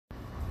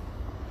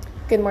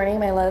Good morning,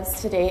 my loves.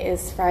 Today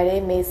is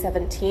Friday, May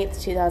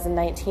 17th,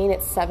 2019.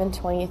 It's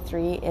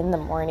 7:23 in the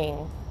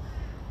morning.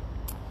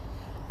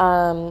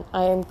 I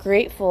am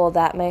grateful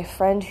that my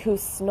friend who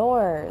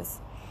snores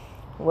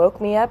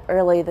woke me up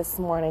early this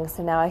morning,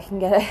 so now I can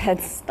get a head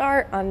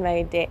start on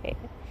my day.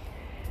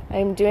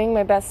 I'm doing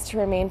my best to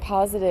remain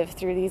positive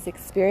through these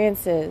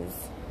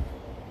experiences,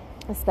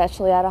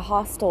 especially at a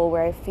hostel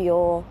where I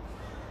feel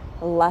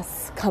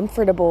less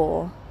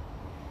comfortable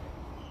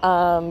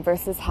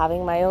versus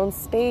having my own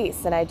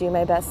space. And I do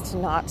my best to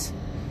not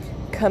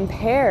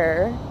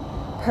compare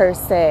per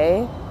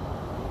se,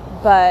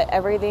 but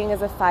everything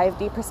is a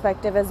 5D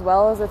perspective as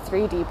well as a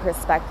 3D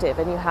perspective.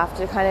 And you have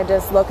to kind of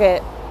just look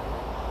at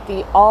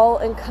the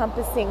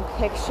all-encompassing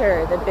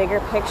picture, the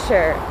bigger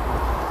picture.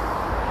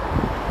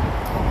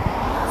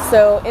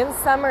 So in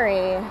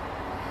summary,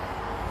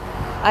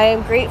 I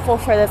am grateful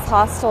for this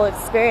hostel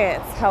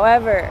experience.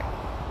 However,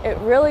 it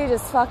really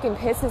just fucking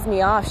pisses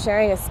me off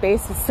sharing a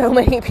space with so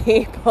many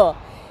people.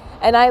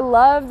 And I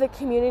love the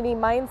community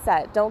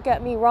mindset. Don't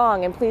get me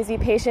wrong. And please be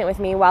patient with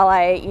me while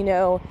I,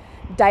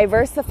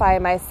 diversify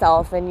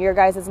myself and your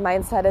guys'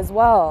 mindset as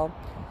well.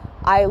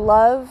 I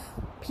love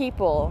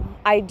people.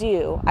 I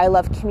do. I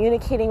love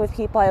communicating with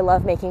people. I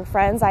love making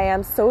friends. I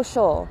am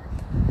social.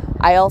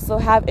 I also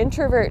have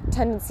introvert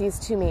tendencies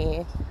to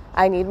me.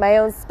 I need my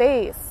own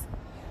space.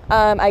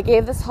 I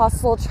gave this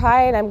hostel a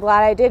try, and I'm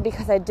glad I did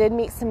because I did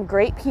meet some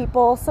great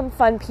people, some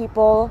fun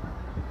people,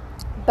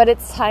 but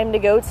it's time to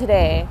go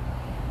today.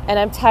 And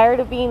I'm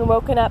tired of being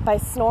woken up by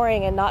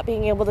snoring and not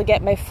being able to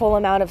get my full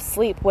amount of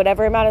sleep.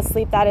 Whatever amount of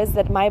sleep that is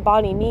that my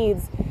body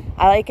needs,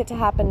 I like it to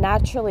happen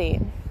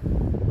naturally.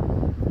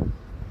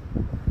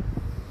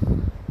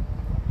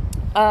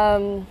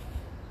 I'm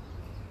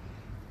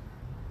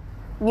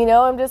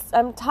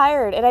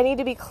tired and I need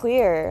to be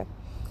clear.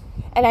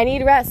 And I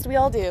need rest. We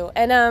all do.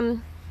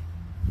 And,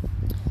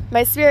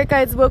 my spirit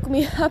guides woke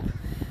me up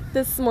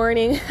this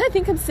morning. I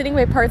think I'm sitting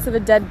by parts of a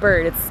dead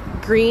bird. It's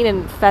green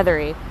and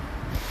feathery.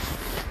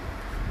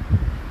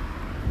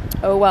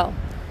 Oh well.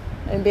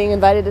 I'm being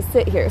invited to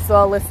sit here, so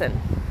I'll listen.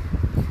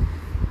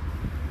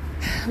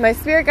 My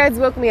spirit guides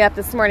woke me up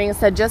this morning and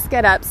said, just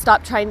get up,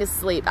 stop trying to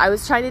sleep. I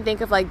was trying to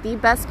think of the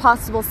best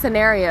possible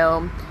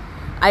scenario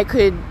I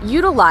could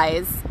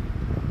utilize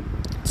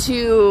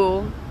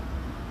to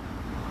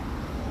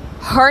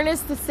harness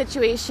the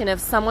situation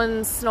of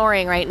someone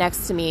snoring right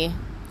next to me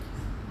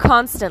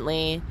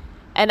constantly.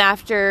 And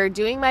after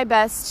doing my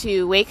best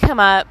to wake him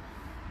up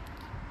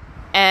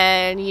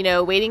and,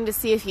 waiting to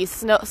see if he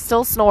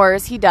still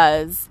snores, he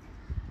does.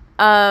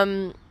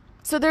 So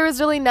there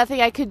was really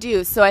nothing I could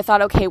do. So I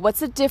thought, okay,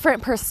 what's a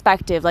different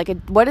perspective?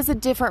 What is a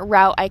different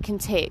route I can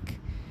take?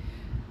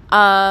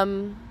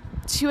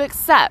 To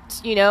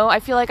accept, I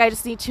feel like I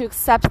just need to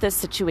accept this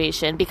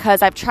situation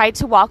because I've tried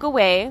to walk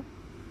away.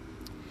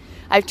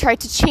 I've tried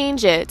to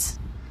change it.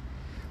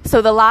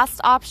 So the last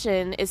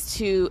option is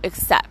to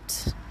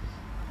accept.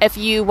 If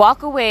you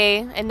walk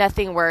away and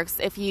nothing works,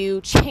 if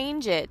you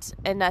change it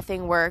and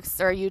nothing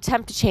works, or you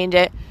attempt to change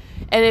it,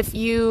 and if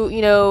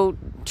you,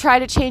 try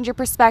to change your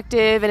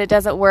perspective and it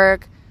doesn't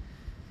work,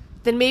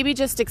 then maybe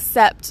just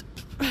accept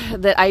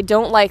that I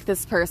don't like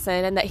this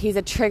person and that he's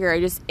a trigger. I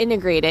just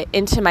integrate it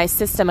into my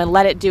system and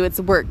let it do its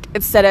work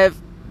instead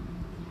of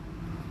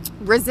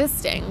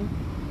resisting,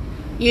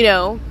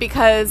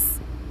 because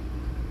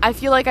I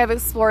feel like I've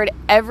explored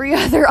every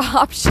other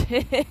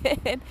option.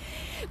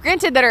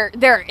 Granted, there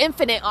are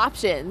infinite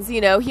options.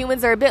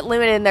 Humans are a bit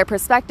limited in their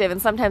perspective, and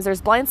sometimes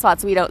there's blind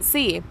spots we don't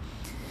see.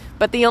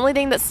 But the only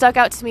thing that stuck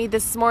out to me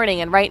this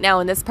morning and right now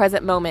in this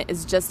present moment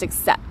is just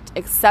accept.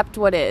 Accept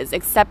what is.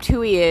 Accept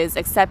who he is.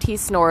 Accept he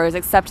snores.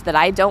 Accept that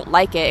I don't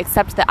like it.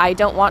 Accept that I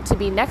don't want to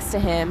be next to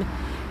him.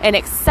 And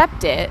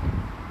accept it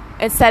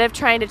instead of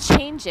trying to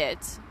change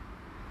it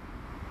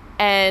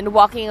and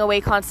walking away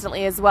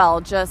constantly as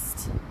well.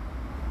 Just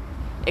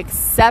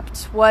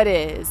accept what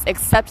is.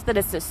 Accept that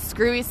it's a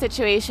screwy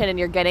situation and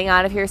you're getting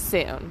out of here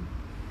soon.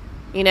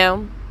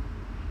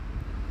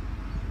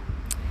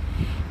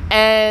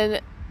 And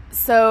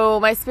so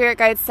my spirit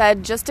guide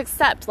said, just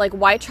accept.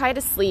 Why try to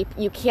sleep?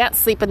 You can't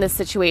sleep in this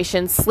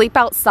situation. Sleep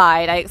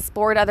outside. I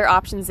explored other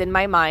options in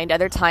my mind,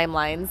 other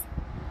timelines.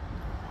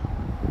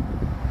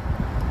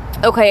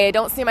 Okay, I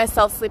don't see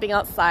myself sleeping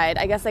outside.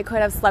 I guess I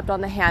could have slept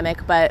on the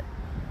hammock, but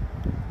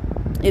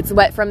it's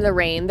wet from the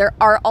rain. There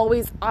are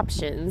always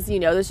options,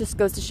 this just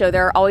goes to show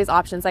there are always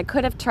options. I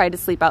could have tried to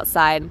sleep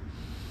outside,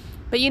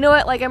 but you know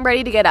what? I'm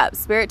ready to get up.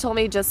 Spirit told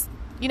me just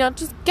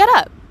get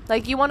up.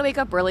 You want to wake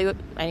up early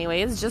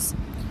anyways, just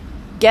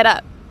get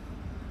up.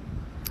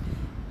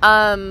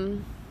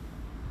 And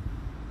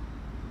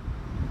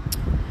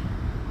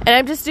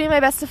I'm just doing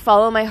my best to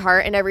follow my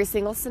heart in every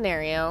single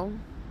scenario.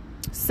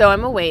 So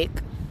I'm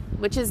awake,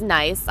 which is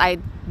nice. I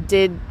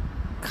did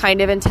kind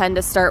of intend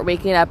to start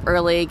waking up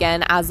early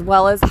again, as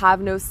well as have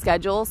no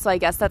schedule. So I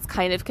guess that's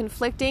kind of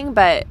conflicting,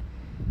 but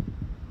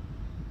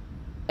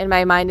in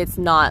my mind, it's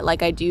not.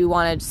 I do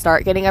want to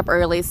start getting up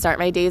early, start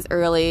my days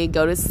early,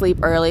 go to sleep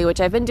early, which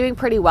I've been doing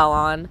pretty well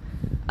on.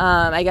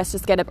 I guess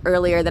just get up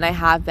earlier than I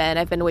have been.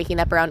 I've been waking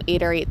up around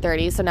 8 or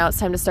 8:30, so now it's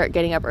time to start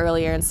getting up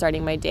earlier and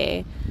starting my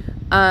day.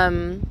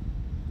 And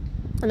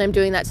I'm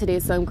doing that today,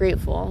 so I'm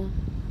grateful.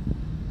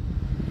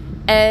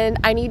 And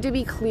I need to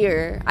be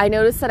clear. I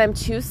noticed that I'm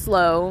too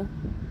slow.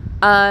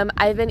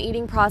 I've been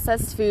eating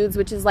processed foods,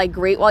 which is like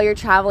great while you're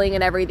traveling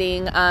and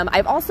everything.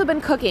 I've also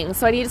been cooking,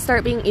 so I need to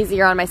start being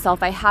easier on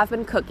myself. I have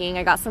been cooking.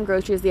 I got some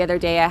groceries the other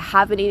day. I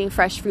have been eating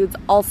fresh foods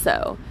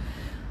also.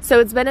 So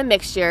it's been a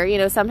mixture. You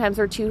know, sometimes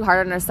we're too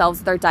hard on ourselves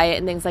with our diet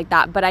and things like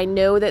that. But I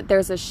know that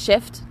there's a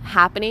shift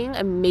happening,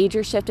 a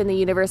major shift in the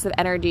universe of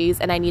energies,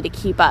 and I need to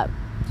keep up.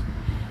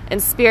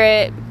 And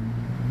Spirit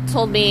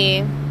told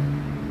me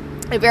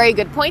a very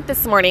good point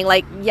this morning.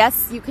 Like,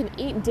 yes, you can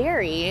eat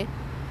dairy,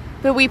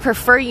 but we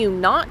prefer you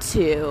not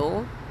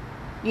to.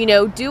 You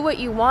know, do what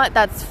you want.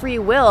 That's free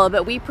will.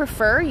 But we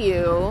prefer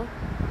you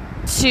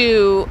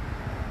to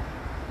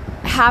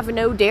have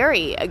no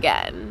dairy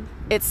again.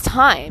 It's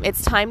time.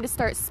 It's time to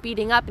start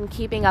speeding up and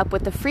keeping up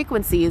with the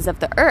frequencies of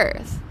the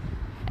earth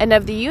and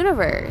of the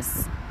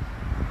universe.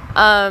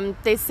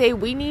 They say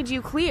we need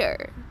you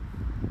clear.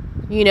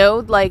 You know,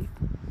 like,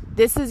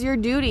 this is your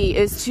duty,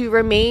 is to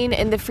remain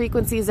in the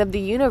frequencies of the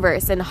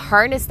universe and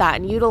harness that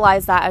and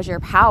utilize that as your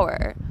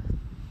power.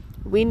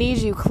 We need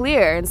you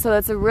clear. And so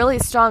it's a really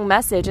strong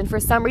message. And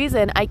for some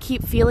reason, I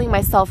keep feeling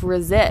myself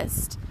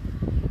resist.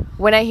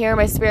 When I hear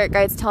my spirit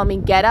guides tell me,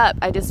 get up,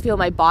 I just feel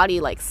my body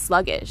like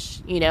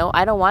sluggish. You know,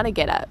 I don't want to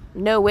get up.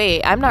 No,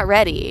 wait, I'm not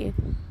ready.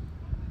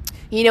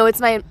 You know, it's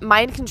my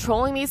mind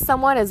controlling me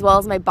somewhat as well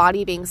as my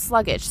body being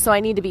sluggish. So I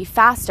need to be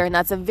faster. And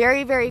that's a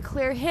very, very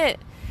clear hint.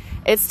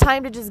 It's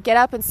time to just get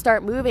up and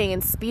start moving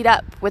and speed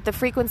up with the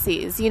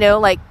frequencies, you know,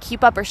 like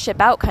keep up or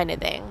ship out kind of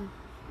thing.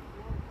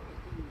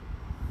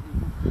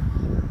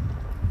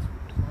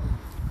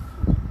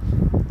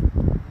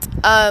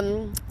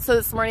 So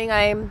this morning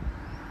I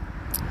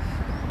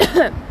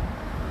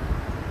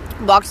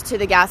walked to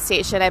the gas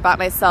station. I bought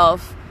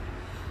myself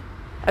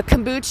a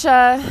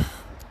kombucha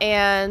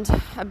and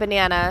a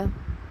banana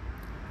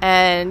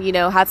and, you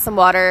know, had some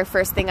water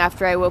first thing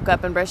after I woke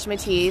up and brushed my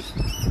teeth.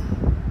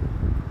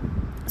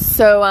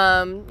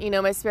 So, you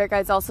know, my spirit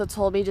guides also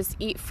told me just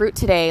eat fruit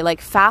today,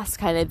 like fast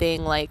kind of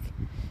thing, like,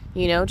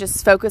 you know,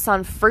 just focus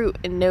on fruit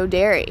and no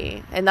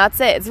dairy. And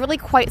that's it. It's really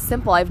quite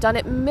simple. I've done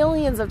it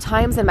millions of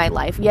times in my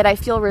life, yet I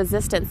feel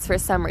resistance for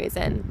some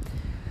reason.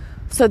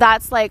 So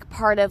that's like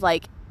part of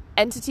like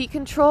entity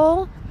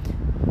control.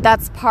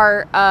 That's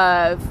part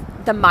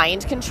of the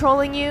mind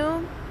controlling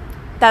you.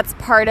 That's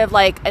part of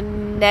like a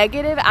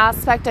negative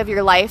aspect of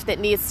your life that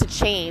needs to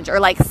change,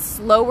 or like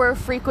slower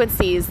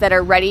frequencies that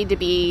are ready to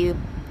be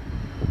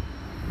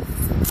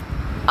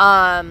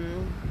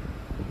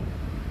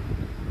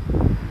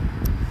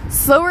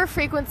slower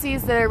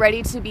frequencies that are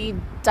ready to be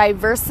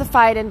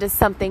diversified into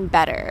something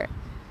better.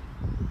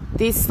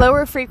 These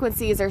slower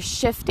frequencies are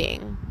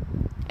shifting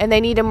and they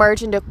need to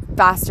merge into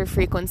faster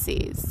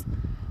frequencies.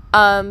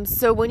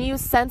 So when you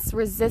sense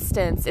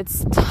resistance,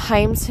 it's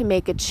time to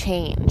make a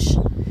change.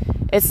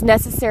 It's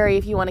necessary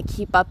if you want to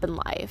keep up in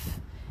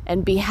life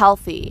and be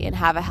healthy and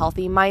have a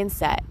healthy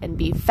mindset and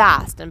be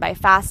fast. And by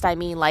fast, I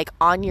mean like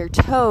on your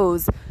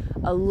toes,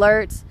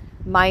 alert,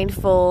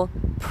 mindful,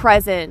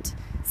 present,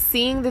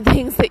 seeing the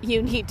things that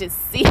you need to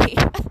see.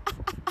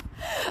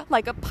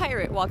 Like a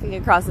pirate walking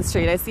across the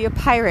street. I see a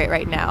pirate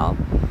right now.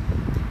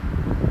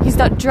 He's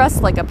not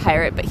dressed like a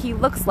pirate, but he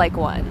looks like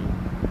one.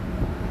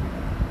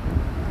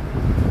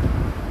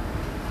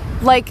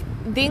 Like,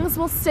 things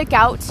will stick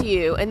out to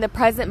you in the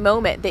present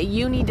moment that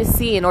you need to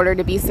see in order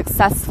to be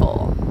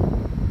successful.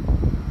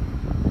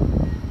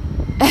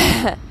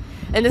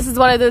 And this is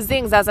one of those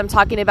things, as I'm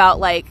talking about,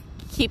 like,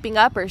 keeping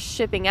up or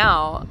shipping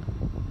out,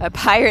 a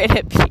pirate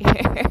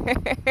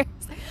appears.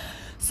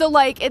 So,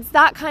 like, it's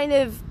that kind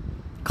of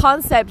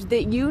concept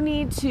that you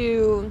need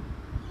to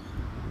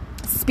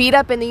speed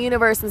up in the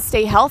universe and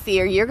stay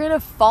healthy, or you're going to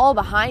fall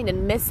behind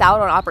and miss out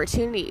on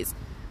opportunities.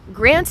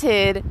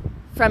 Granted,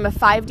 from a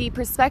 5D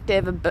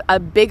perspective, a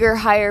bigger,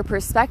 higher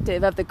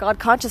perspective of the God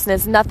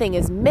consciousness, nothing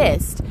is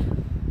missed.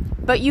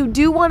 But you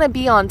do want to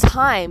be on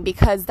time,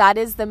 because that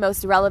is the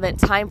most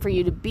relevant time for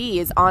you to be,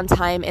 is on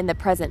time in the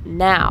present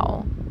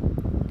now.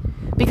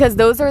 Because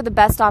those are the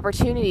best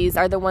opportunities,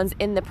 are the ones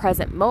in the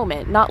present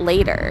moment, not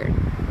later.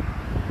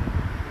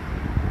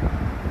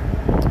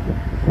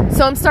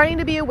 So I'm starting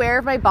to be aware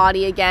of my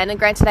body again. And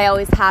granted, I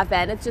always have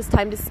been. It's just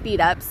time to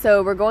speed up.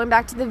 So we're going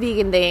back to the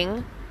vegan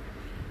thing.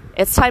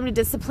 It's time to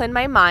discipline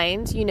my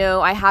mind. You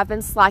know, I have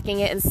been slacking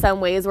it in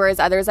some ways, whereas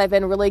others I've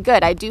been really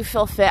good. I do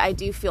feel fit. I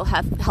do feel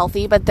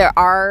healthy, but there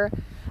are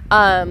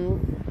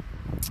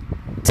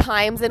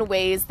times and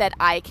ways that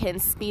I can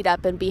speed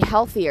up and be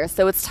healthier.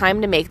 So it's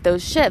time to make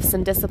those shifts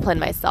and discipline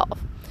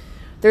myself.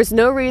 There's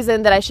no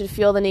reason that I should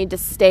feel the need to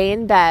stay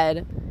in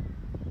bed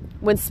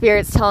when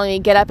Spirit's telling me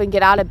get up and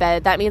get out of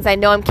bed. That means I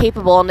know I'm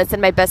capable and it's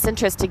in my best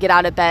interest to get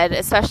out of bed,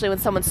 especially when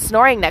someone's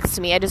snoring next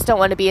to me. I just don't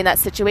want to be in that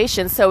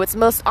situation. So it's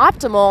most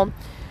optimal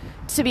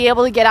to be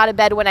able to get out of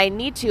bed when I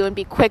need to and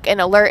be quick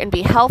and alert and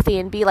be healthy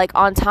and be like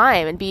on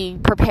time and be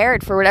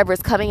prepared for whatever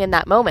is coming in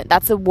that moment.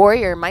 That's a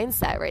warrior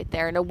mindset right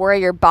there. And a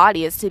warrior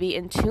body is to be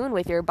in tune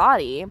with your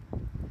body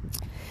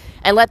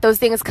and let those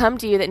things come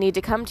to you that need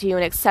to come to you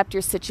and accept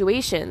your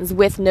situations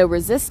with no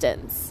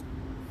resistance.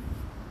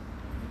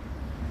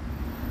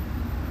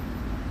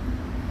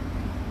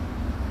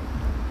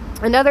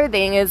 Another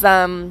thing is,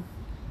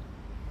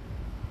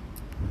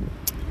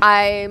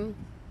 I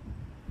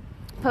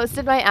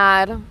posted my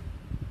ad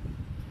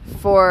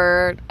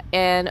for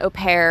an au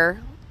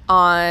pair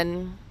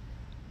on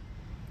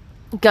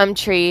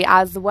Gumtree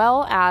as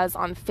well as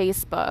on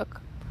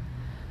Facebook.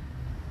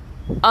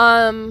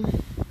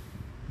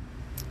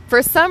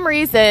 For some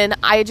reason,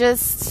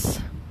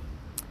 Facebook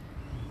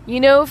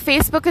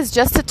is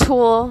just a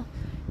tool.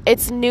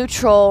 It's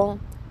neutral,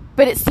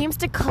 but it seems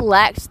to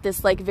collect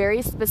this like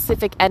very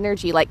specific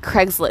energy like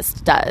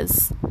Craigslist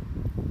does,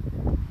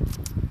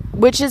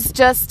 which is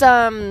just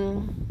a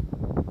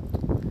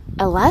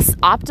less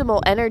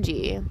optimal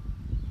energy.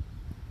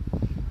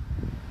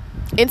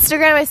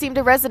 Instagram I seem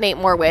to resonate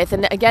more with,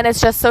 and again,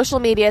 it's just social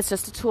media, it's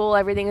just a tool,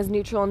 everything is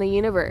neutral in the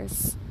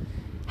universe.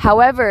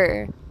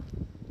 However,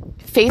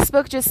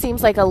 Facebook just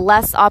seems like a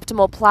less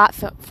optimal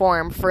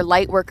platform for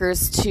light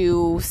workers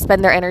to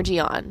spend their energy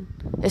on.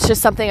 It's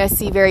just something I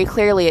see very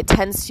clearly. It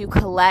tends to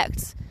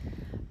collect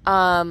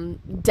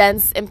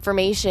dense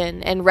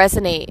information and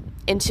resonate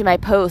into my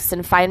posts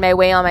and find my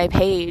way on my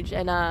page.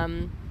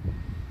 And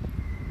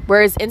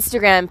whereas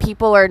Instagram,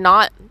 people are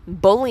not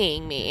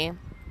bullying me.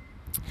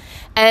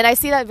 And I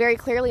see that very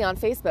clearly on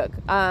Facebook.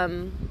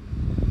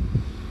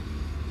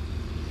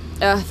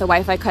 The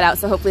Wi-Fi cut out,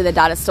 so hopefully the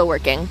data's still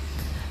working.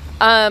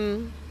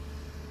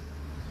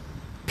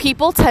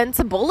 People tend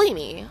to bully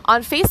me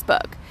on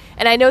Facebook.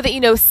 And I know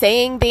that,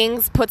 saying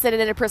things puts it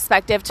in a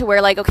perspective to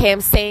where, like, okay,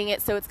 I'm saying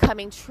it, so it's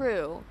coming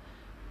true.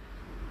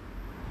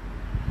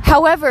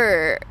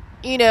 However,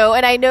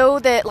 and I know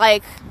that,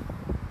 like,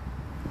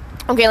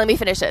 okay, let me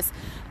finish this.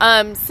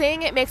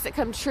 Saying it makes it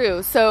come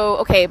true. So,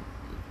 okay,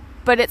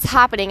 but it's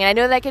happening. And I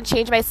know that I can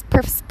change my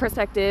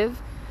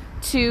perspective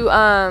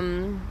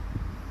to,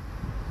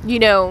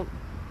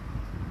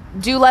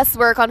 do less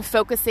work on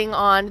focusing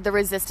on the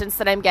resistance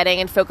that I'm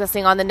getting and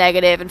focusing on the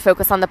negative and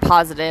focus on the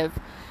positive.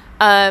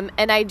 And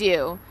I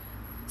do.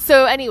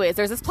 So anyways,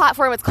 there's this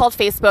platform. It's called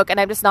Facebook, and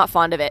I'm just not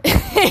fond of it,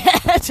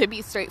 to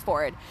be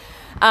straightforward.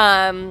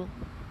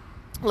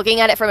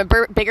 Looking at it from a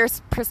bigger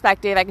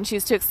perspective, I can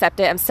choose to accept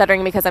it. I'm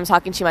stuttering because I'm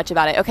talking too much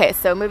about it. Okay,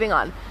 so moving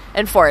on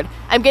and forward.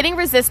 I'm getting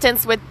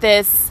resistance with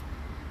this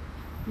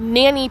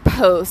nanny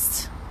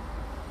post,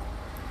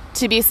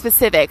 to be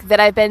specific, that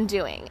I've been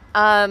doing.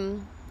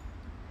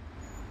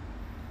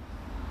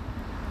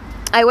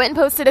 I went and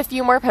posted a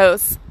few more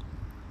posts,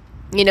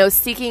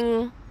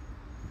 seeking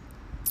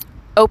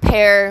au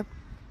pair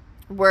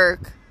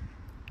work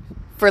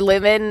for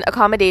live-in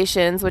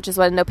accommodations, which is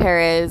what an au pair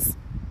is,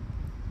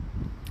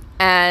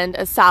 and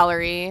a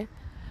salary.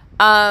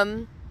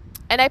 And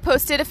I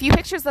posted a few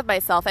pictures of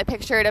myself. I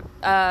pictured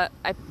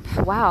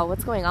wow,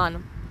 what's going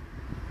on?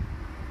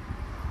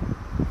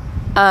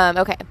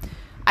 Okay.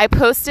 I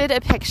posted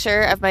a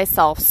picture of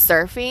myself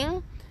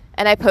surfing,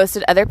 and I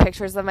posted other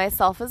pictures of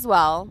myself as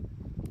well,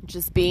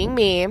 just being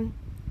me.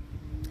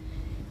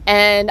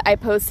 And I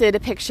posted a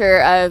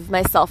picture of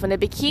myself in a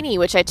bikini,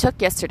 which I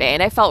took yesterday.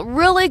 And I felt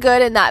really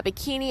good in that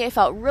bikini. I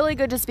felt really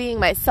good just being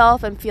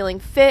myself. I'm feeling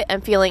fit.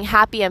 I'm feeling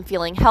happy. I'm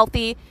feeling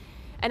healthy.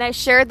 And I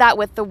shared that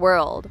with the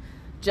world,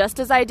 just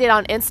as I did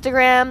on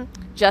Instagram,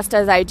 just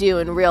as I do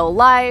in real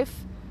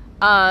life,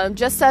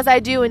 just as I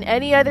do in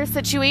any other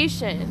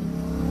situation.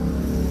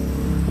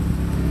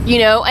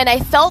 And I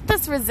felt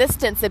this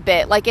resistance a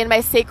bit, like in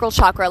my sacral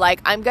chakra,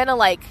 like I'm going to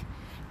like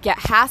get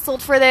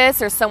hassled for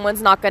this, or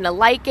someone's not going to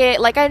like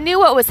it. Like I knew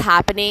what was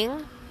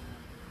happening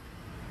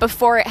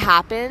before it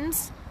happened.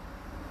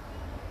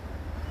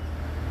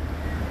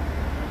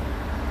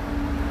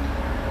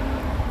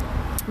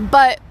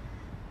 But,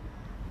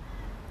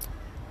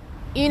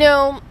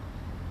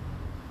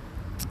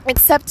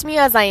 accept me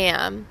as I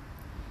am.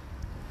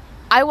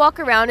 I walk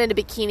around in a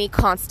bikini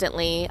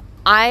constantly.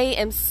 I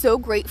am so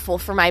grateful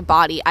for my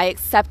body. I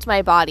accept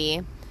my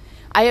body.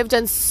 I have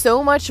done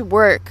so much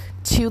work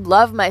to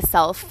love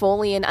myself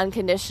fully and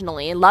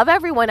unconditionally, and love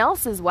everyone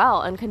else as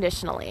well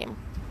unconditionally.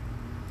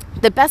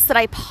 The best that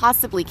I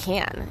possibly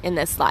can in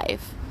this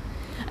life.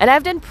 And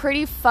I've done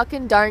pretty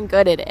fucking darn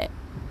good at it.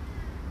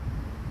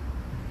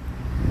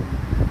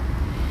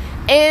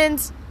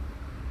 And,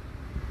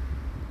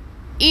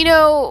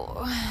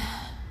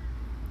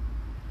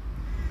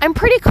 I'm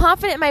pretty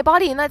confident in my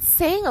body, and that's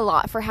saying a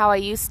lot for how I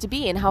used to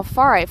be and how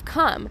far I've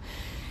come.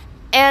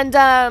 And,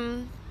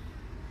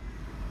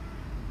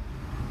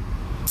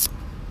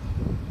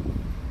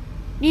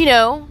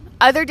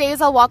 other days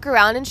I'll walk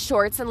around in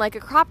shorts and like a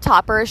crop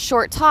top or a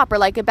short top or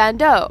like a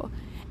bandeau.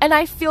 And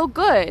I feel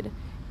good.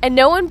 And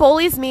no one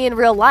bullies me in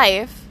real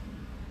life.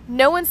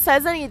 No one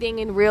says anything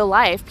in real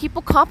life.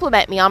 People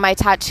compliment me on my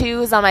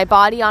tattoos, on my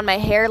body, on my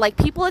hair. Like,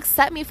 people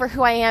accept me for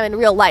who I am in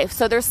real life.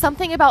 So there's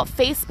something about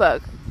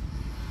Facebook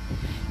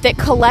that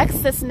collects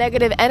this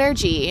negative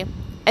energy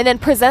and then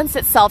presents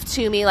itself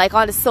to me like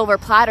on a silver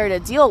platter to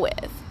deal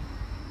with.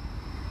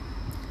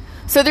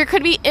 So there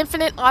could be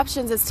infinite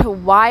options as to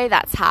why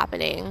that's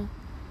happening.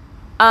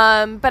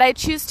 But I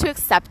choose to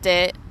accept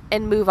it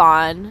and move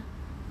on.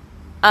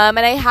 And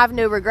I have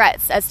no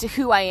regrets as to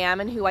who I am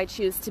and who I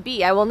choose to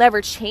be. I will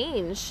never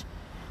change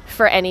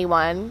for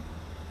anyone.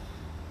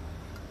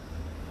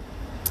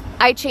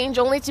 I change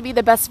only to be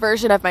the best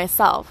version of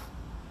myself.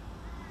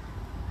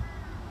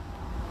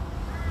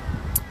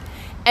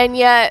 And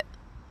yet,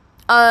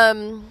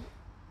 you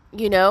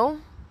know,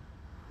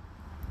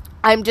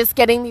 I'm just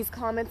getting these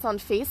comments on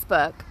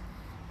Facebook.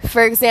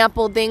 For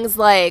example, things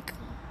like,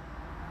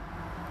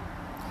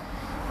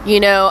 you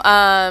know,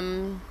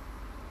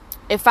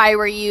 if I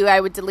were you, I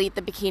would delete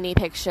the bikini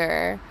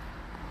picture.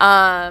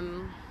 I'll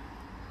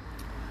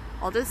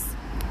just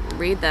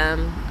read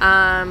them.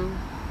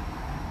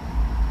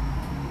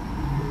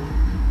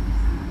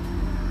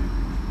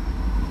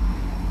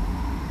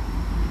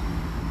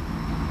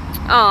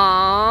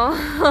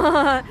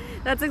 Aww.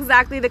 That's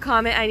exactly the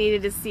comment I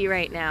needed to see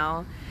right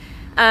now.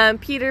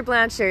 Peter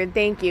Blanchard,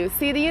 thank you.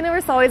 See, the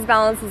universe always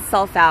balances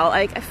itself out.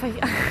 Like, I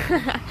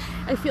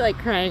feel like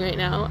crying right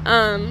now.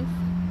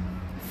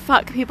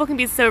 Fuck, people can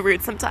be so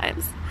rude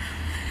sometimes.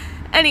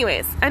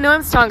 Anyways, I know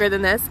I'm stronger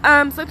than this.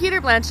 So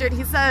Peter Blanchard,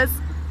 he says,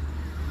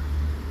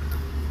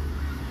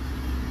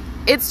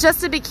 it's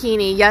just a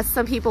bikini. Yes,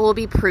 some people will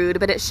be prude,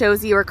 but it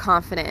shows you are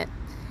confident.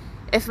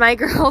 If my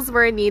girls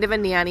were in need of a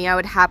nanny, I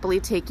would happily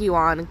take you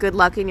on. Good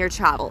luck in your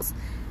travels.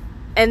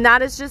 And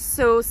that is just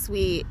so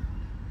sweet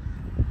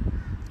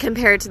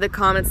compared to the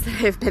comments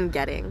that I've been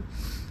getting.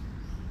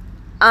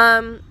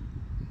 So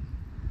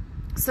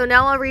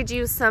now I'll read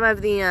you some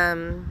of the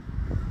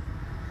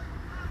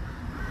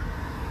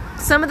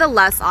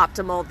less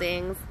optimal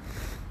things.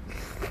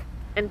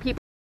 And people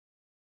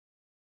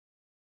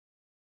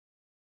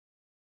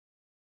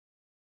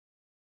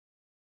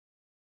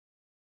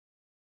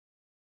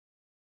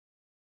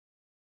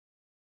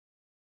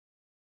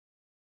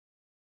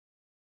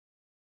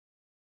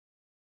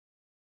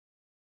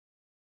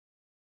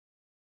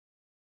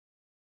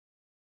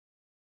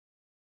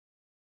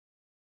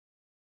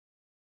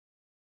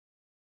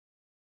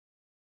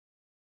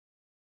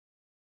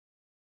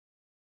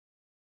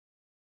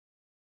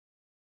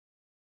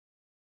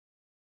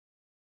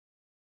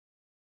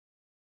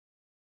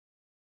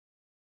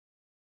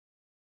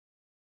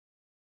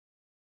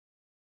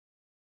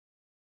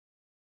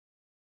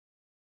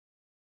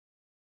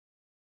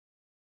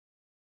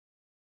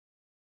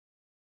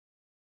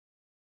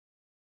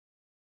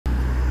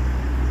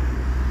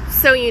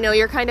so, you know,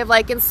 you're kind of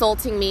like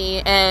insulting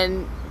me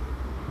and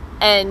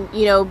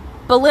you know,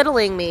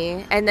 belittling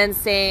me and then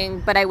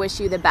saying, but I wish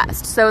you the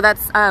best. So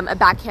that's a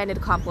backhanded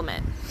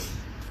compliment.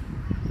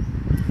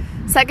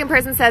 Second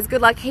person says,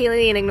 good luck,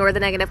 Haley, and ignore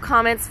the negative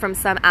comments from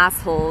some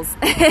assholes.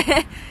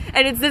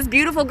 And it's this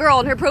beautiful girl,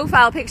 and her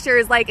profile picture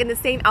is like in the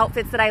same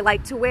outfits that I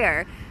like to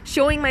wear,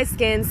 showing my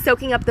skin,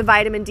 soaking up the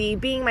vitamin D,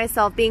 being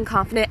myself, being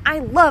confident. I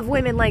love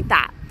women like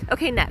that.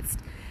 Okay, next.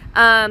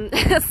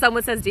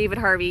 Someone says David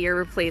Harvey, your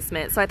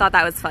replacement. So I thought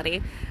that was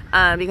funny,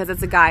 because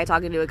it's a guy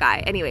talking to a guy.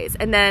 Anyways,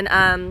 and then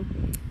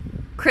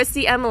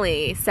Christy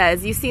Emily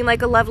says, you seem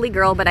like a lovely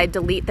girl, but I'd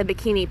delete the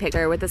bikini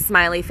picture with a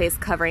smiley face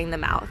covering the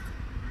mouth.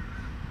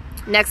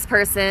 Next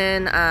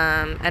person,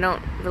 I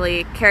don't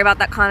really care about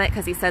that comment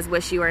because he says,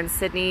 wish you were in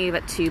Sydney,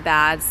 but too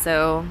bad.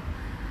 So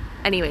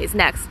anyways,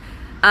 next.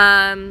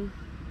 The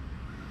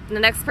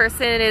next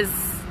person is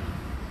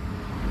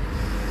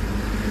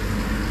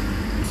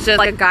just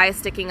like a guy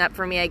sticking up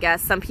for me, I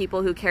guess. Some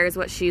people who cares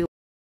what she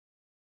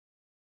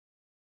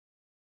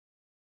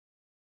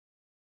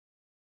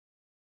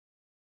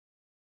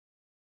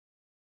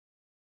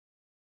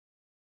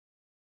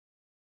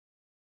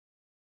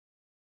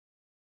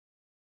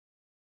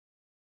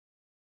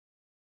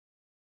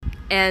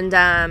and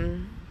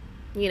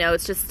you know,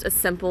 it's just a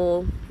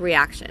simple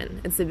reaction.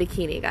 It's a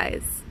bikini,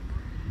 guys.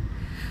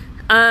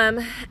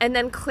 And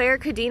then Claire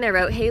Cadena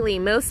wrote, Haley,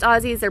 most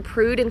Aussies are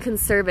prude and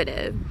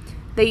conservative.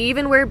 They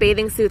even wear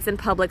bathing suits in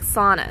public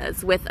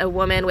saunas with a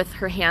woman with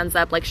her hands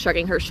up, like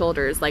shrugging her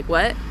shoulders. Like,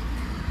 what?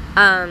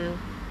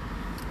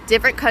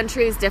 Different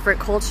countries, different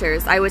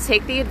cultures. I would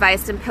take the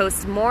advice and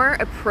post more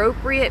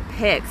appropriate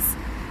pics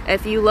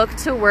if you look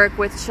to work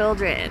with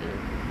children.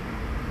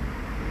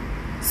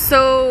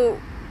 So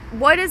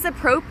what is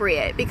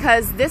appropriate?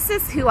 Because this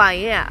is who I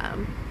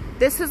am.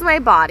 This is my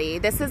body.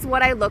 This is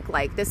what I look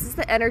like. This is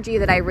the energy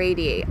that I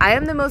radiate. I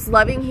am the most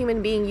loving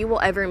human being you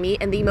will ever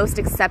meet and the most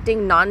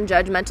accepting,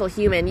 non-judgmental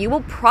human you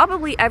will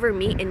probably ever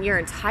meet in your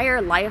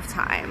entire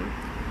lifetime.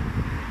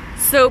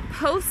 So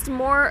post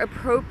more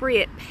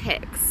appropriate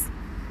pics.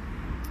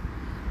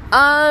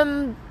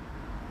 No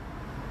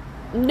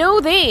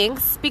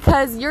thanks,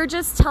 because you're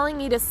just telling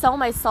me to sell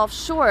myself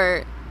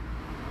short,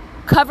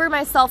 cover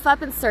myself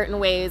up in certain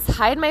ways,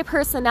 hide my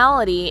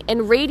personality,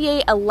 and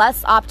radiate a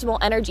less optimal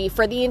energy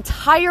for the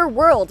entire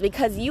world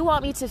because you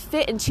want me to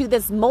fit into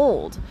this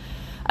mold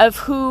of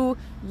who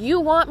you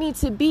want me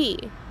to be.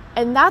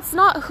 And that's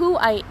not who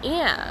I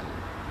am.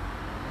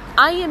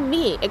 I am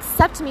me.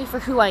 Accept me for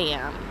who I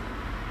am.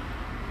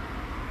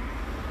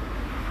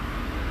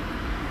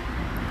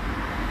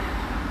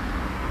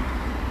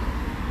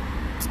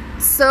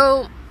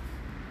 So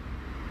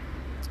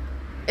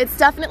it's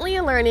definitely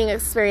a learning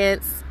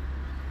experience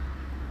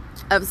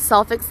of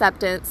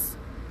self-acceptance,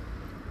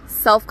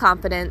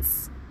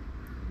 self-confidence,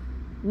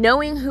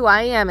 knowing who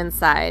I am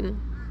inside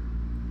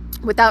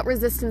without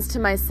resistance to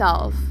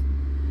myself.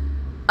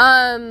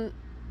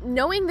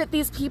 Knowing that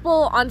these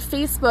people on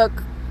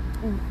Facebook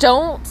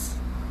don't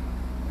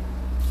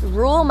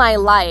rule my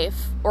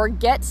life or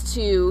get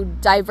to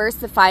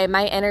diversify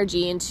my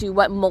energy into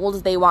what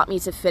mold they want me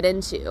to fit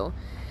into.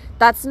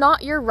 That's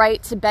not your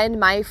right to bend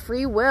my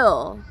free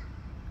will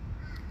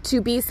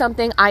to be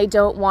something I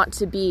don't want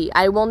to be.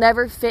 I will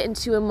never fit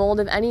into a mold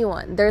of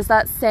anyone. There's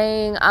that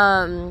saying,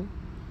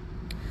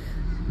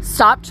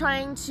 stop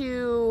trying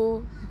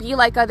to be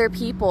like other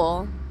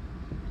people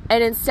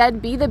and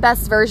instead be the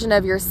best version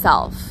of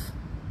yourself.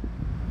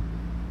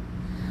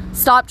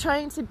 Stop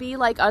trying to be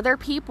like other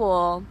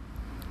people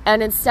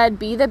and instead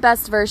be the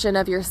best version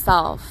of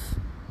yourself.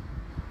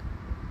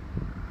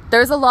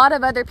 There's a lot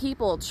of other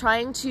people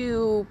trying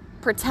to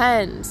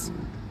pretend,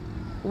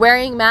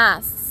 wearing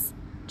masks,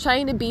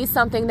 trying to be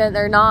something that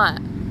they're not.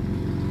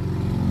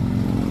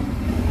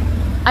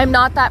 I'm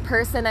not that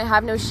person. I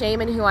have no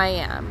shame in who I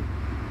am.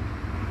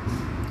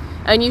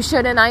 And you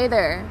shouldn't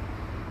either.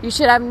 You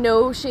should have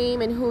no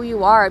shame in who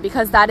you are,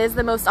 because that is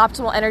the most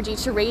optimal energy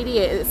to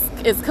radiate,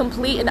 is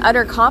complete and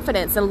utter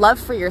confidence and love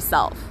for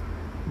yourself.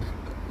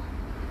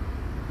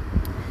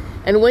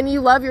 And when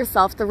you love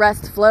yourself, the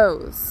rest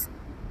flows.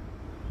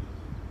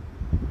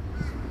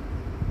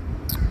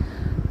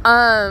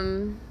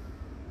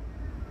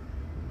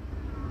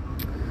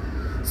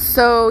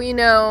 So,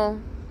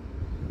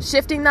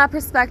 shifting that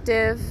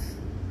perspective,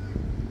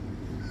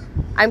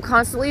 I'm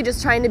constantly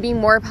just trying to be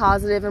more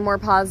positive and more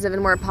positive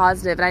and more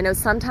positive. And I know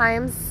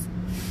sometimes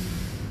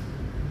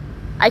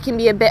I can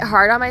be a bit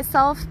hard on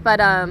myself, but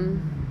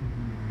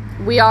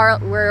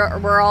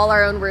we're all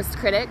our own worst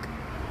critic.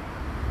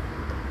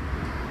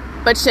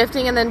 But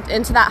shifting and then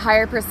into that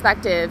higher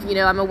perspective,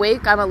 I'm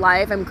awake, I'm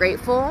alive, I'm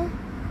grateful.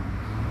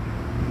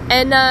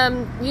 And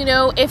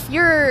if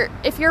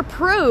you're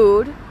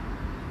prude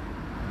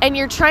and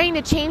you're trying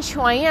to change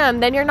who I am,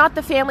 then you're not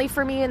the family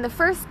for me in the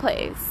first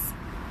place.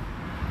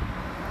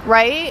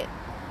 Right?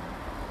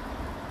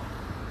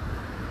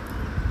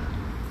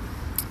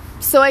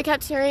 So I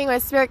kept hearing my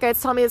spirit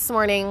guides tell me this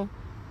morning,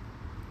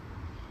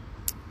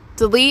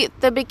 delete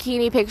the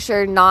bikini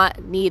picture,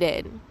 not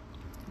needed.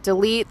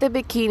 Delete the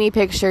bikini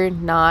picture,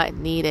 not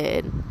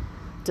needed.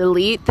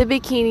 Delete the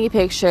bikini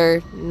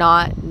picture,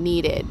 not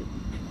needed.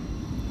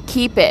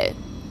 Keep it.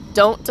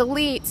 Don't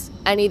delete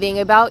anything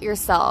about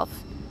yourself.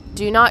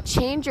 Do not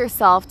change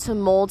yourself to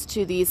mold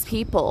to these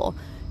people.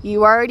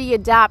 You already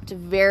adapt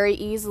very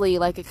easily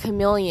like a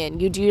chameleon.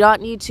 You do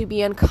not need to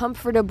be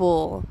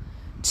uncomfortable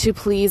to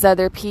please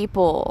other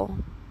people.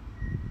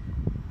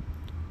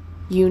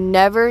 You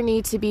never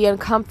need to be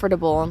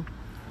uncomfortable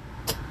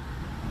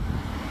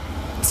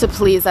to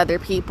please other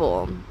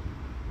people.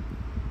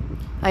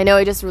 I know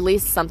I just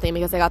released something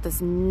because I got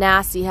this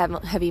nasty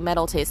heavy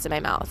metal taste in my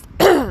mouth.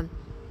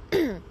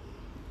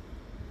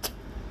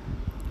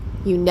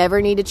 You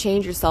never need to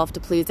change yourself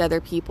to please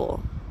other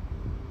people.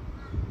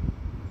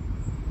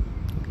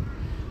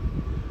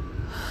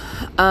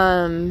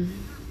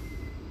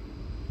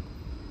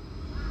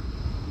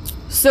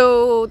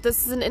 So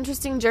this is an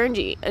interesting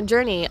journey.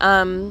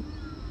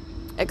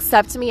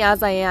 Accept me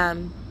as I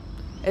am.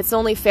 It's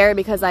only fair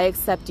because I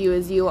accept you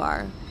as you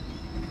are.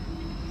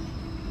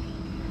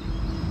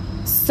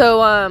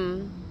 So,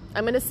 I'm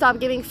going to stop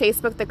giving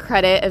Facebook the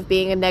credit of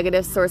being a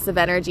negative source of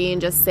energy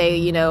and just say,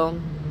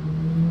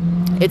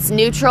 it's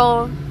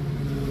neutral.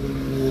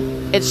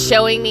 It's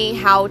showing me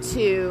how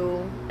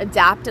to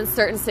adapt in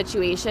certain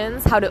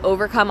situations, how to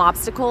overcome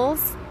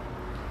obstacles,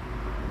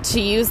 to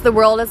use the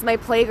world as my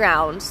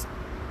playground.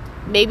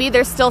 Maybe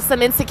there's still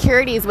some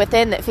insecurities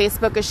within that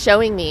Facebook is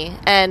showing me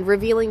and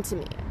revealing to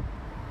me.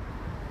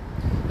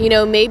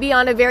 Maybe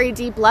on a very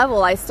deep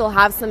level, I still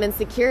have some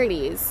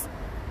insecurities.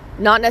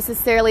 Not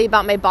necessarily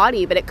about my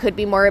body, but it could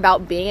be more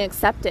about being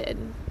accepted.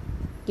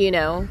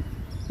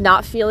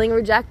 Not feeling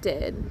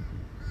rejected.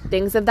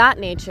 Things of that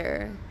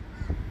nature.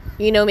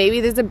 Maybe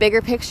there's a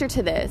bigger picture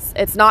to this.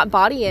 It's not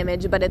body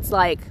image, but it's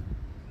like,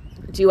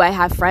 do I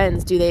have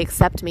friends? Do they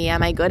accept me?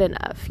 Am I good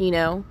enough?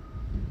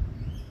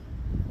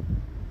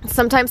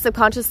 Sometimes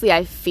subconsciously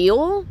I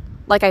feel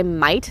like I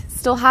might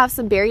still have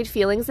some buried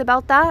feelings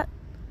about that.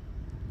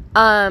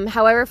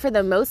 However, for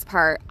the most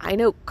part, I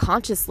know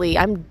consciously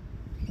I'm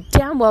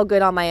damn well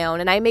good on my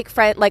own, and I make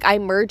friends, I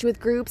merge with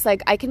groups. I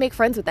can make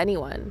friends with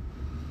anyone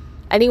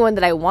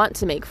that I want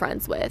to make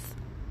friends with.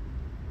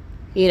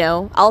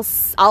 I'll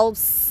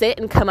sit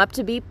and come up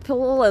to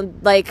people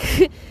and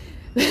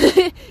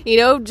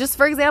just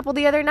for example,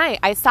 the other night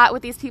I sat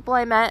with these people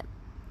I met.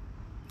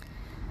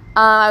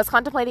 I was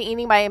contemplating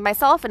eating by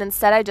myself, and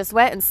instead I just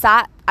went and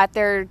sat at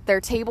their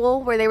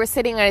table where they were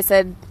sitting, and I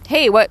said,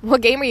 hey,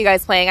 what game are you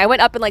guys playing? I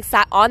went up and like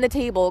sat on the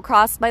table,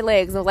 crossed my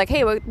legs, and was like,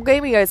 hey, what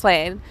game are you guys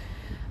playing?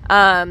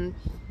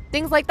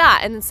 Things like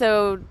that. And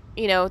so,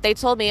 you know, they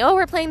told me, oh,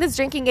 we're playing this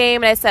drinking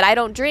game. And I said, I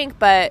don't drink,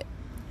 but,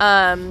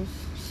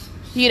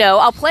 you know,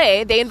 I'll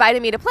play. They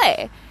invited me to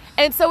play.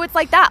 And so it's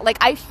like that. Like,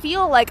 I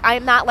feel like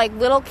I'm that, like,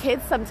 little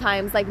kid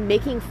sometimes, like,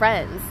 making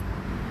friends.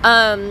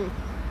 And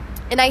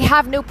I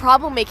have no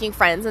problem making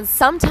friends. And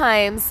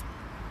sometimes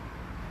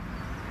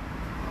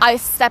I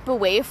step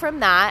away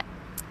from that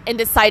and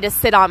decide to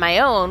sit on my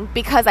own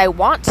because I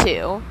want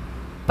to.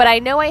 But I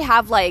know I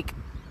have, like,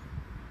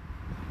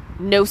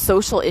 no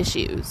social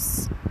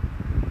issues.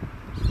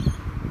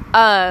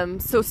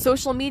 So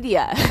social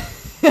media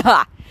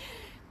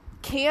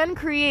can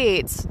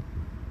create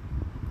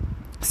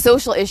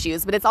social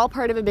issues, but it's all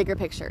part of a bigger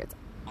picture. It's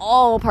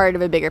all part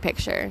of a bigger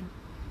picture.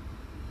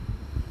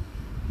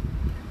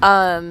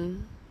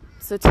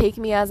 So take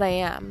me as I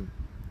am,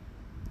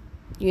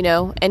 you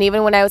know. And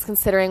even when I was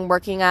considering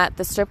working at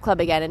the strip club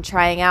again and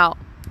trying out,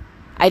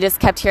 I just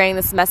kept hearing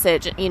this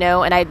message, you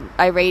know, and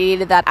I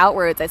radiated that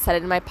outwards. I said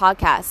it in my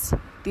podcast.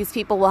 These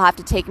people will have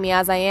to take me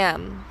as I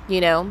am,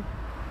 you know.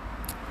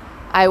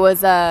 I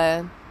was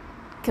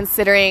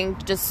considering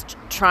just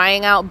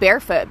trying out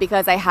barefoot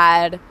because I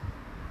had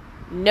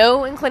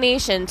no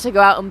inclination to go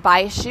out and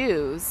buy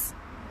shoes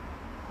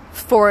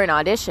for an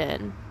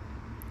audition.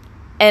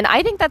 And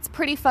I think that's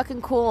pretty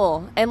fucking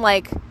cool. And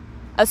like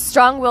a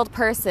strong-willed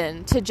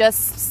person to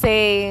just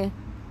say,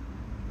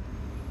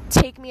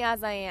 take me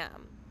as I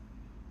am.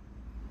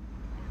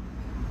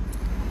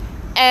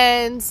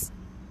 And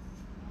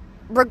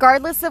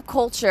regardless of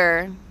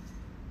culture,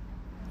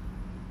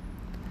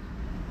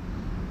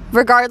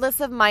 regardless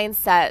of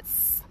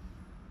mindsets,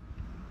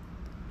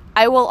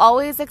 I will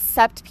always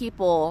accept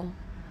people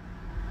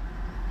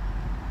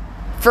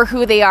for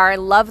who they are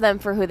and love them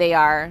for who they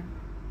are.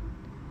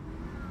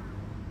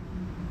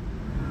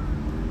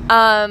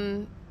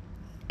 And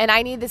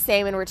I need the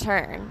same in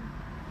return.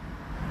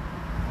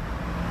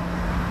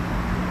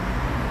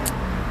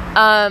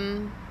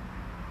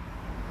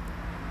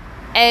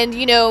 And,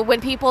 you know, when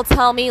people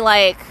tell me,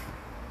 like,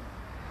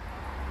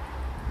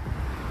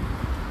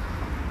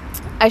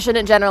 I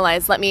shouldn't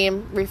generalize. Let me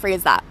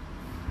rephrase that.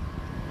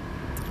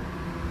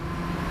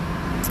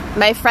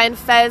 My friend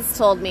Fez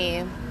told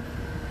me,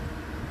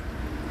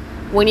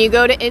 when you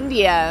go to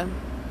India,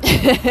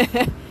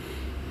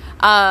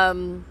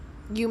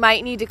 you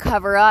might need to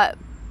cover up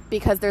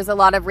because there's a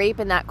lot of rape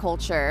in that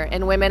culture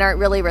and women aren't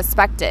really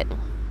respected.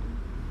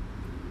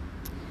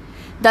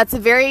 That's a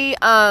very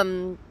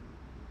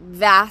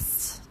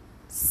vast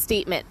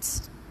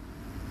statement.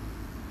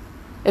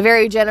 A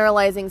very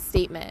generalizing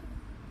statement.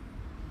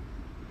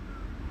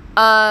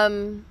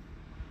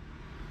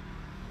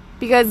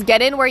 Because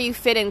get in where you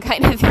fit in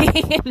kind of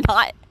thing and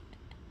not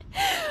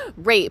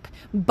rape.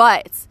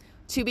 But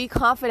to be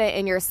confident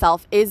in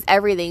yourself is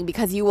everything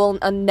because you will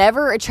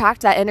never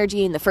attract that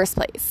energy in the first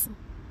place.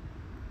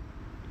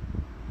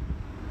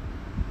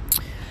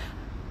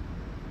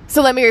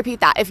 So let me repeat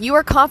that. If you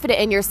are confident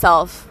in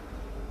yourself,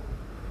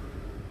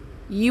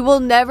 you will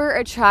never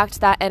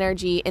attract that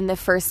energy in the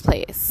first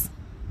place.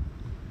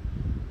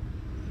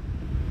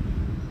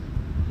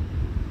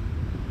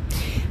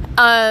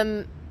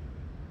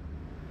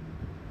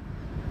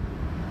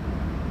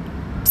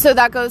 So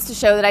that goes to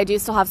show that I do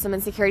still have some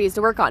insecurities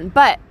to work on,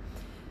 but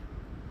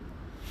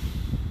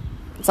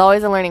it's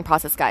always a learning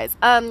process, guys.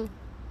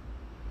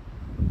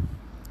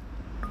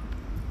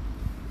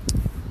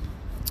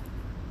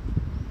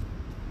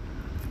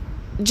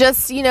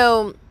 Just, you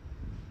know,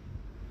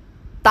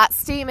 that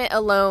statement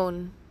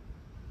alone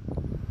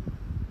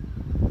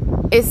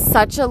is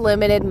such a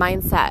limited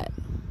mindset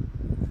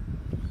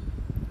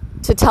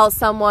to tell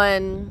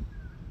someone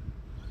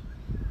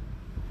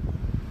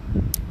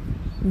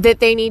that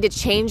they need to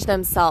change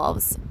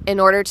themselves in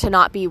order to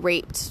not be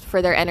raped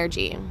for their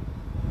energy.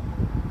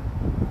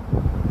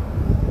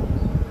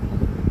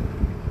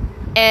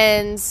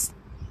 And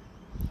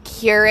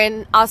here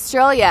in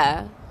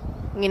Australia,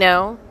 you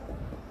know,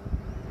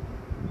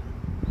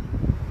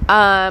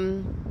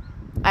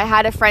 I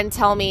had a friend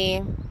tell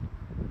me,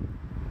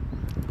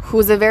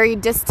 who's a very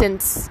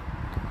distant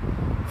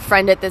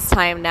friend at this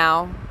time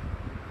now,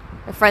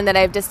 a friend that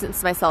I've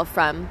distanced myself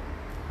from,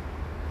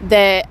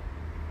 that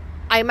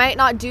I might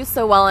not do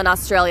so well in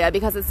Australia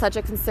because it's such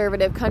a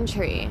conservative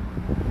country.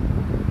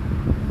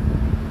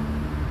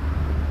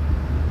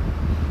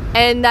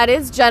 And that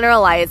is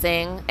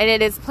generalizing, and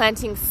it is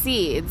planting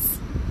seeds.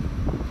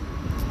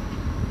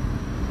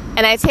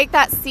 And I take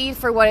that seed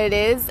for what it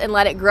is and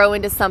let it grow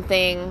into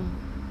something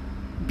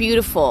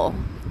beautiful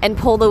and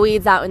pull the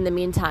weeds out in the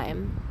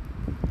meantime.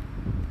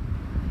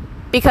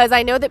 Because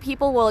I know that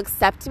people will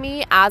accept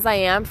me as I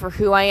am for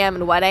who I am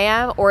and what I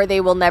am, or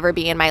they will never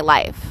be in my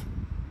life.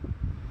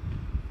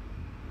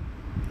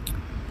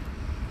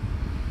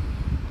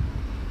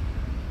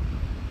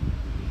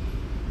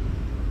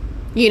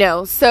 You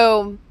know,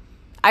 so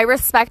I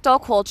respect all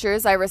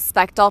cultures. I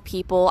respect all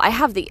people. I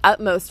have the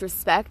utmost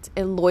respect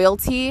and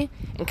loyalty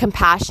and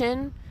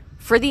compassion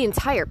for the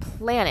entire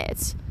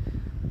planet.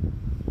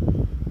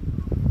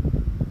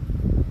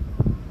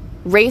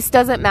 Race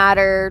doesn't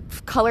matter.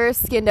 Color of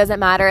skin doesn't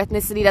matter.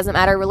 Ethnicity doesn't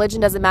matter.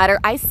 Religion doesn't matter.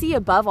 I see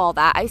above all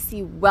that. I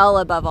see well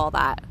above all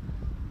that.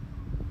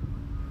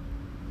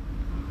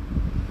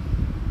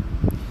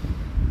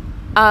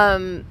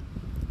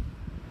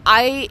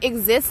 I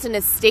exist in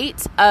a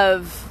state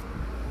of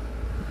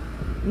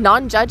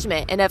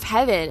non-judgment and of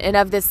heaven and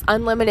of this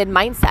unlimited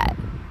mindset.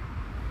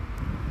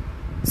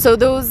 So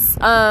those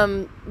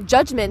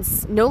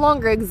judgments no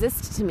longer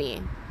exist to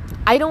me.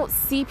 I don't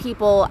see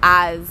people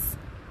as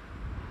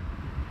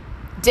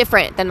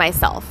different than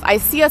myself. I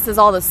see us as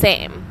all the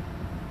same.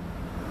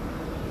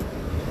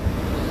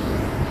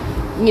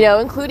 You know,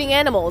 including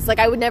animals. Like,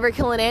 I would never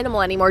kill an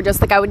animal anymore,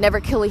 just like I would never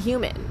kill a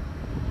human.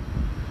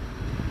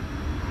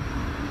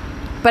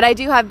 But I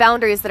do have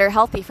boundaries that are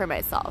healthy for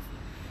myself.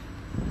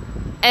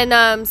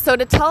 And so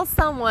to tell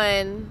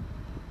someone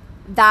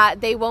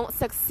that they won't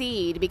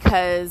succeed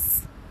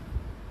because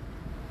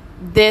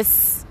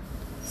this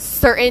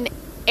certain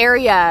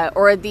area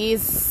or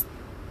these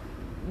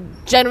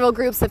general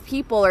groups of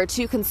people are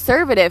too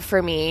conservative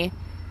for me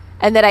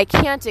and that I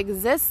can't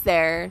exist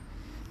there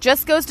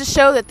just goes to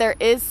show that there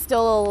is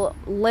still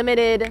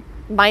limited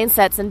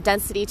mindsets and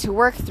density to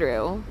work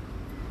through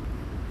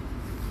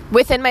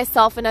within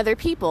myself and other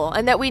people,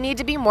 and that we need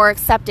to be more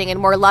accepting and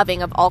more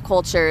loving of all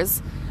cultures,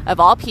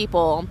 of all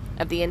people,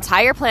 of the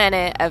entire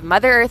planet, of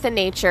Mother Earth and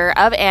nature,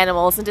 of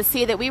animals, and to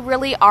see that we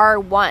really are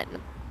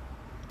one.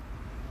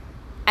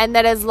 And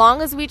that as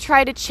long as we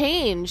try to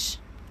change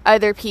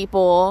other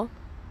people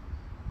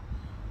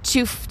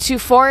to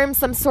form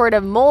some sort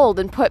of mold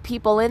and put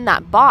people in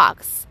that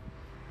box,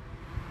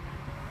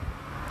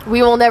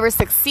 we will never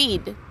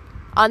succeed.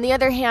 On the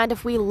other hand,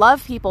 if we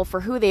love people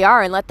for who they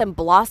are and let them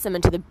blossom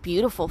into the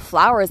beautiful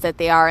flowers that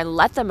they are and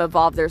let them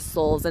evolve their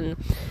souls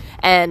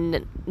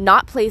and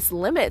not place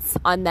limits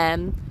on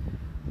them,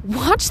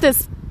 watch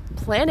this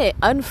planet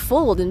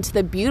unfold into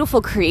the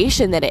beautiful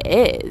creation that it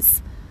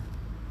is.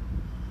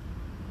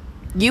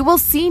 You will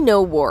see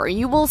no war.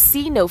 You will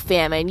see no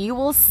famine. You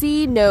will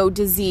see no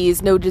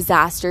disease, no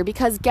disaster,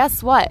 because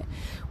guess what?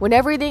 When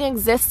everything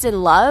exists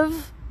in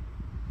love,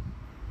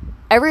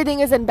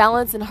 everything is in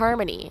balance and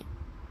harmony.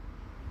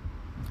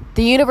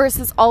 The universe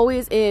is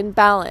always in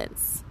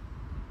balance.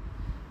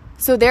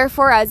 So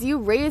therefore, as you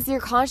raise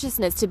your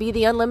consciousness to be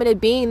the unlimited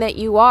being that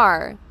you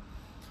are,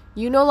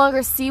 you no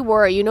longer see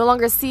war, you no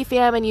longer see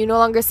famine, you no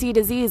longer see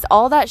disease.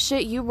 All that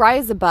shit you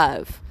rise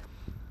above.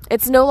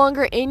 It's no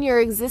longer in your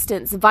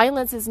existence.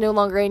 Violence is no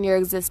longer in your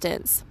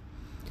existence.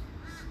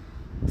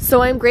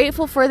 So I'm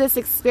grateful for this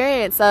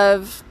experience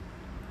of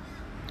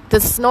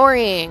the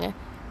snoring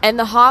and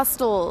the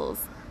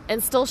hostels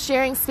and still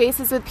sharing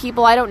spaces with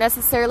people I don't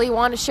necessarily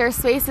want to share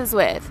spaces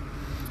with,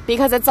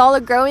 because it's all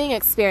a growing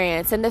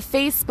experience. And the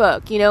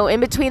Facebook, you know, in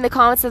between the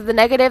comments of the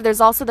negative,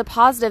 there's also the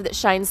positive that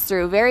shines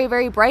through very,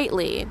 very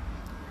brightly.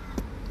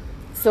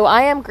 So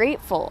I am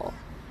grateful,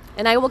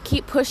 and I will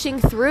keep pushing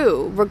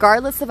through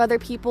regardless of other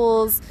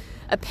people's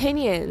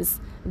opinions,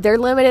 their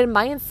limited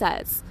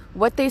mindsets,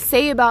 what they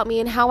say about me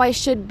and how I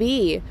should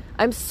be.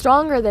 I'm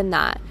stronger than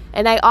that.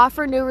 And I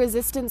offer no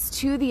resistance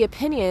to the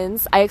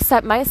opinions. I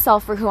accept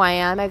myself for who I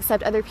am. I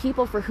accept other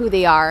people for who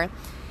they are.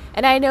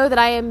 And I know that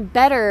I am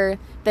better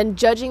than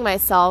judging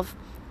myself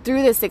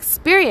through this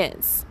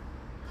experience.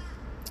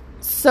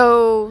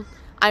 So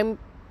I'm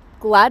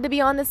glad to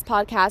be on this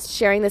podcast,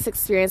 sharing this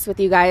experience with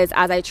you guys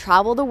as I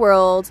travel the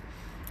world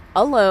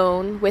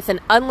alone with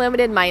an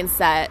unlimited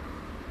mindset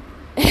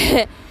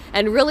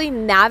and really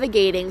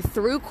navigating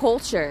through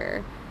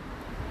culture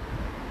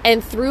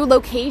and through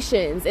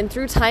locations and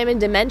through time and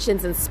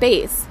dimensions and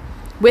space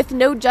with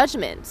no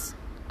judgment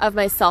of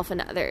myself and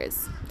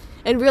others.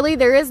 And really,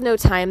 there is no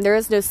time, there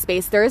is no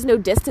space, there is no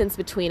distance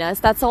between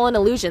us. That's all an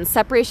illusion.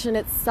 Separation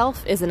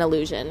itself is an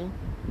illusion.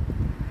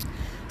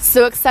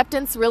 So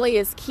acceptance really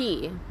is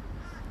key,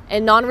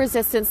 and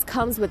non-resistance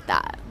comes with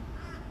that.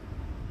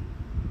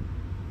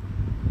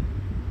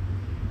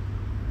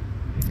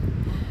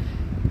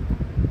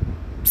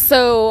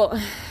 So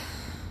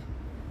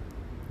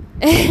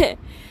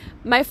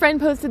my friend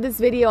posted this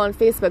video on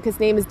Facebook. His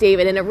name is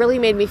David, and it really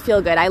made me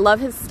feel good. I love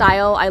his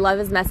style. I love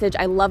his message.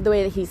 I love the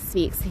way that he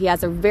speaks. He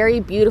has a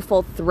very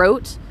beautiful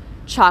throat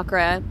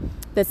chakra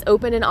that's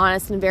open and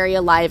honest and very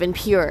alive and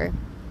pure.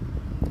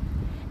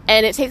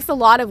 And it takes a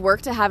lot of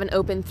work to have an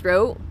open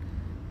throat.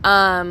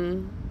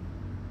 You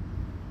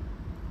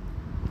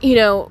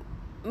know,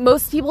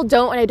 most people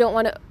don't, and I don't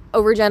want to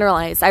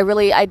overgeneralize.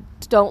 I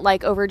don't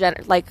like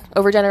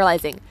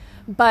overgeneralizing.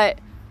 But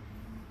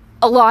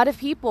a lot of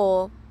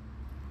people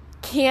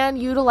can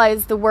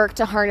utilize the work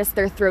to harness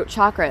their throat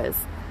chakras.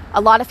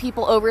 A lot of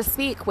people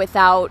overspeak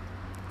without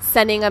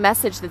sending a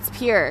message that's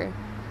pure.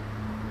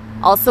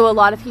 Also, a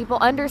lot of people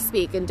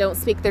underspeak and don't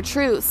speak their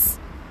truths.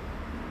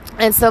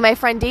 And so my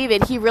friend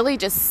David, he really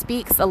just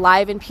speaks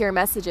alive and pure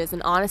messages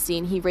and honesty,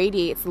 and he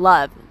radiates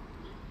love.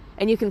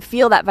 And you can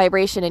feel that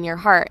vibration in your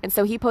heart. And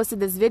so he posted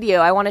this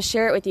video. I want to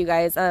share it with you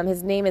guys.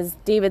 His name is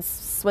David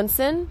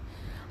Swinson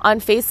on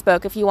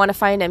Facebook. If you want to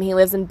find him, he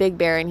lives in Big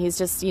Bear, and he's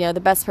just, you know, the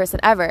best person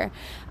ever.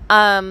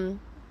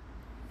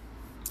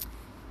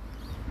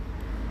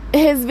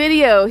 his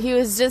video, he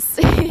was just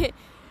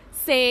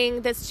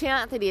saying this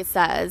chant that he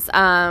says,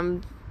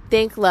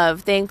 thank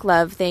love, thank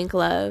love, thank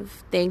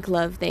love, thank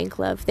love, thank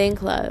love,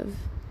 thank love,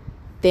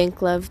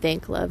 thank love,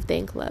 thank love,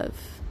 thank love.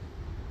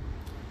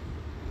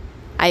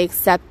 I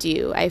accept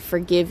you. I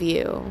forgive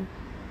you.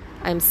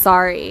 I'm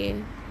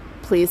sorry.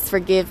 Please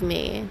forgive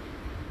me.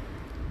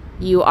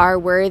 You are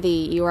worthy.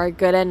 You are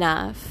good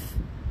enough.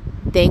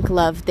 Thank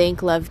love,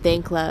 thank love,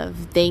 thank love.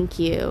 Thank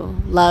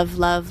you. Love,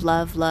 love,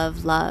 love,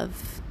 love,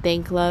 love.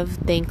 Thank love,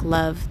 thank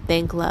love,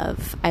 thank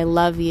love. I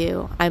love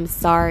you. I'm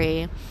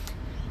sorry.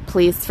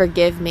 Please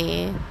forgive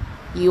me.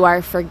 You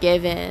are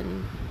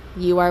forgiven.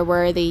 You are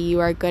worthy. You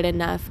are good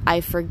enough.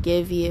 I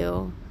forgive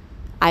you.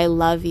 I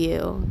love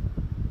you.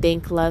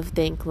 Thank love,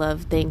 thank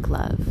love, thank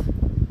love.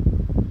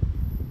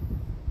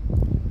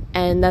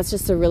 And that's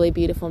just a really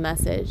beautiful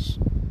message.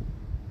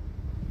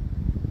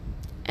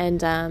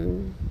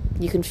 And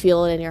you can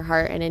feel it in your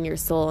heart and in your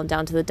soul and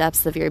down to the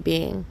depths of your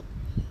being.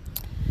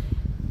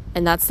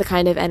 And that's the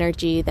kind of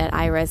energy that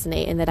I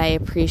resonate and that I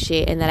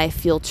appreciate and that I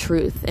feel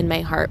truth in my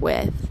heart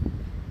with.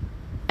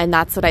 And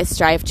that's what I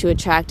strive to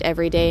attract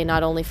every day,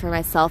 not only for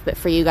myself, but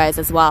for you guys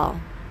as well.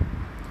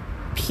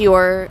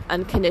 Pure,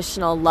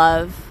 unconditional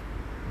love,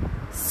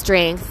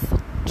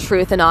 strength,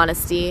 truth and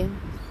honesty,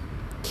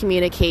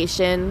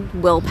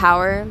 communication,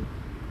 willpower,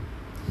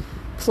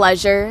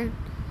 pleasure,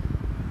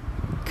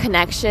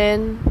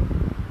 connection,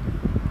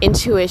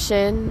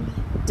 intuition,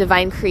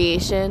 divine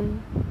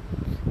creation,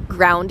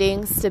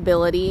 grounding,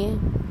 stability,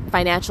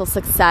 financial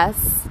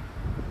success,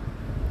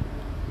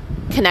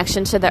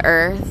 connection to the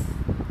earth,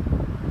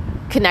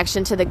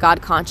 connection to the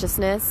God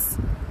consciousness,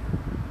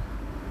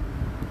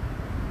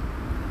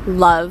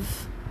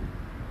 love,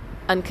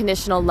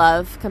 unconditional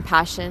love,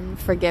 compassion,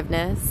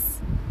 forgiveness,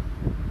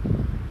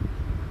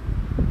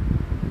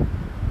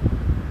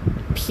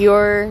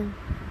 pure,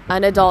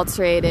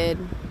 unadulterated,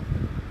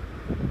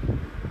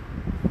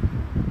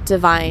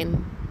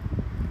 divine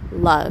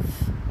love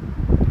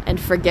and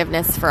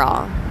forgiveness for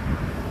all.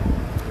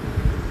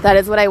 That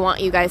is what I want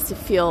you guys to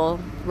feel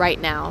right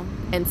now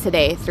and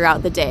today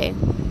throughout the day.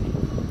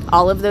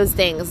 All of those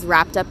things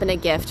wrapped up in a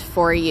gift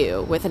for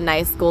you with a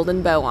nice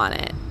golden bow on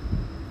it.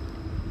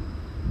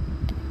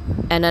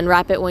 And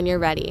unwrap it when you're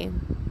ready.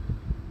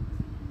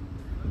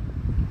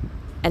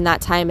 And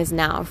that time is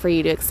now for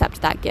you to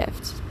accept that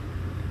gift.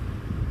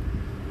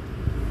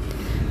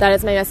 That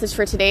is my message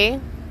for today.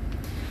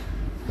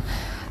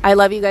 I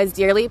love you guys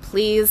dearly.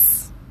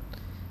 Please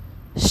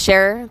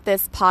share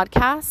this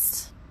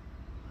podcast.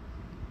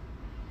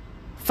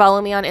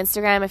 Follow me on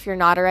Instagram if you're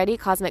not already,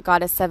 Cosmic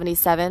Goddess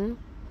 77.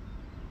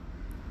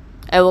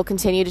 I will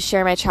continue to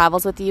share my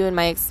travels with you and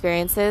my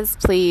experiences.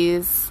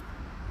 Please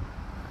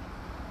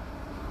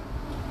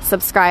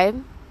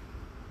subscribe.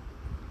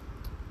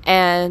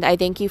 And I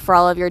thank you for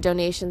all of your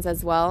donations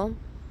as well,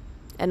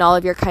 and all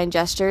of your kind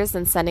gestures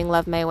and sending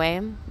love my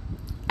way.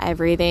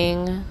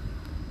 Everything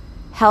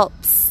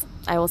helps.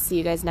 I will see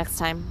you guys next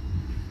time.